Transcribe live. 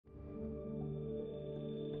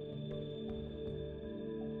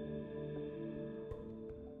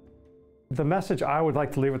the message I would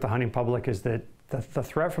like to leave with the hunting public is that the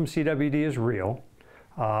threat from CWD is real.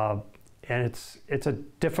 And it's a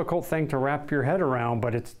difficult thing to wrap your head around,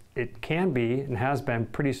 but it can be and has been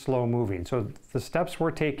pretty slow moving. So the steps we're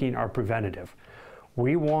taking are preventative.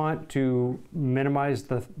 We want to minimize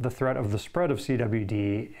the threat of the spread of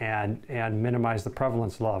CWD and minimize the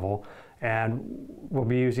prevalence level, and we'll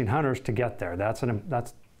be using hunters to get there. That's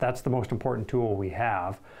the most important tool we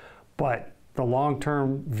have. But the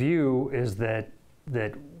long-term view is that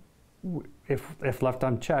if left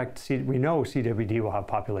unchecked, we know CWD will have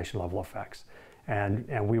population level effects,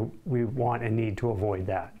 and we want and need to avoid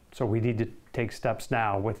that. So we need to take steps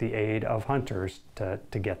now with the aid of hunters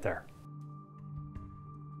to get there.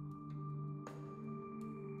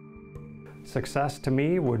 Success to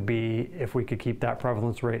me would be if we could keep that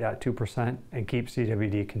prevalence rate at 2% and keep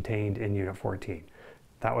CWD contained in Unit 14.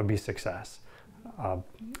 That would be success.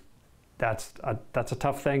 That's a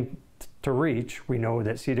tough thing to reach. We know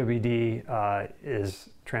that CWD is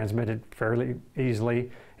transmitted fairly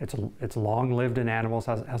easily. It's long-lived in animals,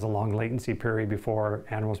 has a long latency period before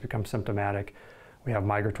animals become symptomatic. We have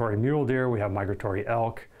migratory mule deer, we have migratory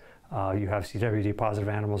elk. You have CWD positive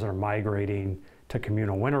animals that are migrating to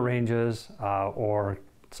communal winter ranges or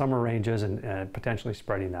summer ranges and potentially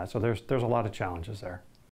spreading that. So there's a lot of challenges there.